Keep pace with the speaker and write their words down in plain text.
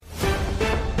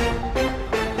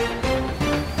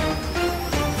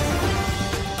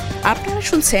আপনারা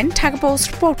শুনছেন Dhaka post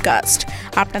podcast.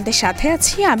 আপনাদের সাথে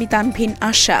আছি আমি তানভিন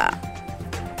আশা।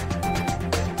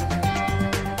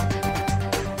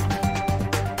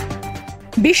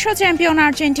 বিশ্ব চ্যাম্পিয়ন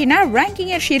আর্জেন্টিনা,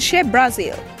 র্যাঙ্কিংয়ের শীর্ষে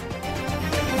ব্রাজিল।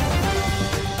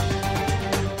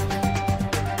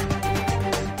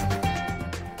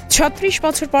 ৩৬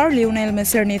 বছর পর লিওনেল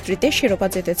মেসির নেতৃত্বে শিরোপা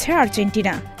জিতেছে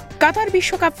আর্জেন্টিনা। কাতার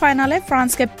বিশ্বকাপ ফাইনালে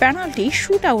ফ্রান্সকে পেনাল্টি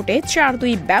শুট আউটে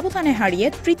 ৪-২ ব্যবধানে হারিয়ে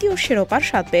তৃতীয় শিরোপার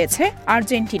স্বাদ পেয়েছে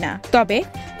আর্জেন্টিনা। তবে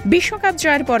বিশ্বকাপ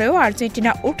জয়ের পরেও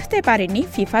আর্জেন্টিনা উঠতে পারেনি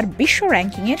ফিফার বিশ্ব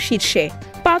র্যাঙ্কিংয়ের শীর্ষে।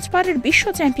 ৫ বারের বিশ্ব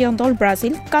চ্যাম্পিয়ন দল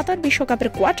ব্রাজিল কাতার বিশ্বকাপের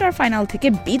কোয়ার্টার ফাইনাল থেকে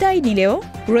বিদায় নিলেও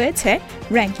রয়েছে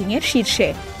র্যাঙ্কিংয়ের শীর্ষে।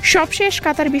 সবশেষ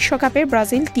কাতার বিশ্বকাপে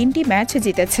ব্রাজিল ৩টি ম্যাচ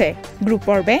জিতেছে। গ্রুপ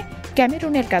পর্বে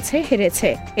ক্যামেরুনের কাছে হেরেছে।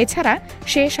 এছাড়া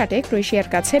শেষ আটে ক্রোয়েশিয়ার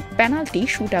কাছে পেনাল্টি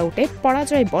শুট আউটে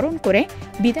পরাজয় বরণ করে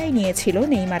বিদায় নিয়েছিল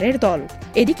নেইমারের দল।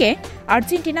 এদিকে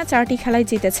আর্জেন্টিনা 4টি খেলায়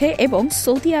জিতেছে এবং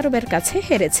সৌদি আরবের কাছে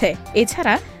হেরেছে।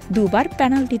 এছাড়া দুবার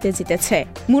পেনাল্টিতে জিতেছে।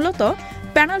 মূলত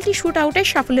পেনাল্টি শুট আউটে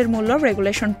সাফল্যের মূল্য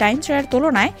রেগুলেশন টাইম জয়ের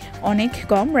তুলনায় অনেক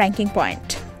কম র্যাঙ্কিং পয়েন্ট।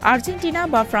 আর্জেন্টিনা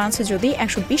বা ফ্রান্স যদি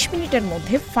 ১২০ মিনিটের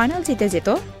মধ্যে ফাইনাল জিতে যেত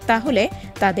তাহলে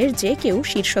তাদের যে কেউ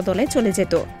শীর্ষ দলে চলে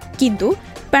যেত। কিন্তু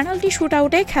পেনাল্টি শুট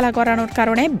আউটে খেলা করানোর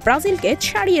কারণে ব্রাজিলকে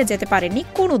ছাড়িয়ে যেতে পারেনি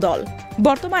কোনো দল।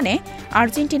 বর্তমানে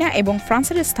আর্জেন্টিনা এবং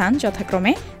ফ্রান্সের স্থান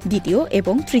যথাক্রমে দ্বিতীয়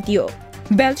এবং তৃতীয়।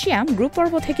 বেলজিয়াম গ্রুপ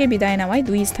পর্ব থেকে বিদায় নেওয়ায়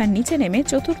 2 স্থান নিচে নেমে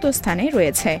চতুর্থ স্থানে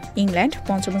রয়েছে। ইংল্যান্ড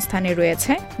পঞ্চম স্থানে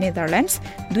রয়েছে। নেদারল্যান্ডস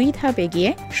 2 ধাপ এগিয়ে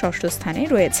ষষ্ঠ স্থানে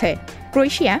রয়েছে।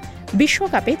 ক্রোয়েশিয়া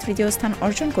বিশ্বকাপে তৃতীয় স্থান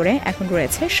অর্জন করে এখন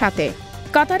রয়েছে 7-এ।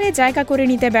 কাতারে জায়গা করে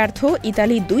নিতে ব্যর্থ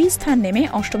ইতালি 2 স্থান নেমে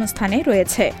অষ্টম স্থানে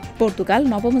রয়েছে। পর্তুগাল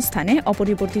নবম স্থানে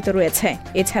অপরিবর্তিত রয়েছে।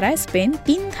 এছাড়া স্পেন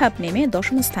 3 ধাপ নেমে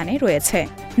 10ম স্থানে রয়েছে।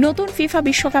 নতুন ফিফা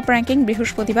বিশ্বকাপ র্যাঙ্কিং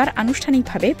বৃহস্পতিবার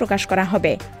আনুষ্ঠানিকভাবে প্রকাশ করা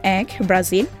হবে। 1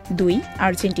 Brazil, 2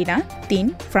 Argentina, 3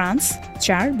 France,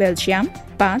 4 Belgium,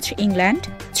 5 England,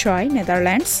 6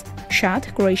 Netherlands, 7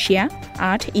 Croatia,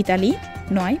 8 Italy,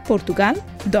 9 Portugal,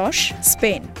 10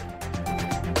 Spain.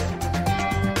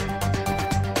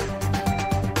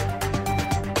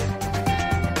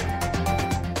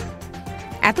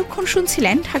 এতক্ষণ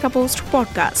শুনছিলেন ঢাকা পোস্ট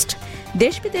পডকাস্ট।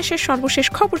 দেশ বিদেশের সর্বশেষ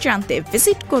খবর জানতে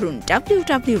ভিজিট করুন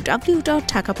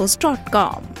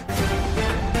www.dhakapost.com।